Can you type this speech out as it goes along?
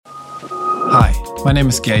My name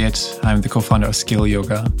is Gayet. I'm the co-founder of Skill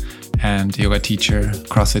Yoga and yoga teacher,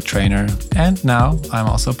 CrossFit trainer, and now I'm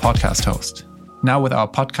also a podcast host. Now with our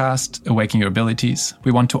podcast, Awaken Your Abilities,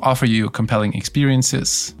 we want to offer you compelling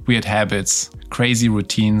experiences, weird habits, crazy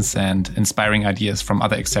routines, and inspiring ideas from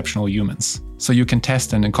other exceptional humans, so you can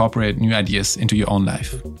test and incorporate new ideas into your own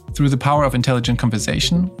life. Through the power of intelligent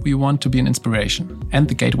conversation, we want to be an inspiration and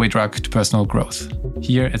the gateway drug to personal growth.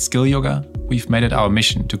 Here at Skill Yoga, we've made it our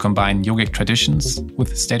mission to combine yogic traditions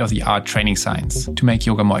with state-of-the-art training science to make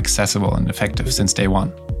yoga more accessible and effective since day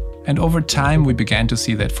one. And over time, we began to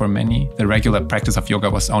see that for many, the regular practice of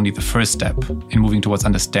yoga was only the first step in moving towards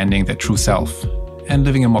understanding their true self and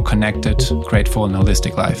living a more connected, grateful, and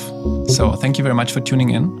holistic life. So thank you very much for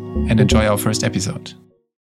tuning in and enjoy our first episode.